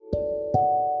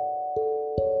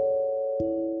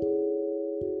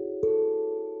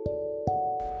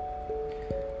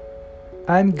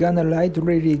I'm gonna write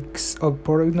lyrics of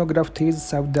pornography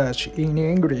saudade in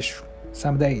English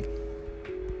someday.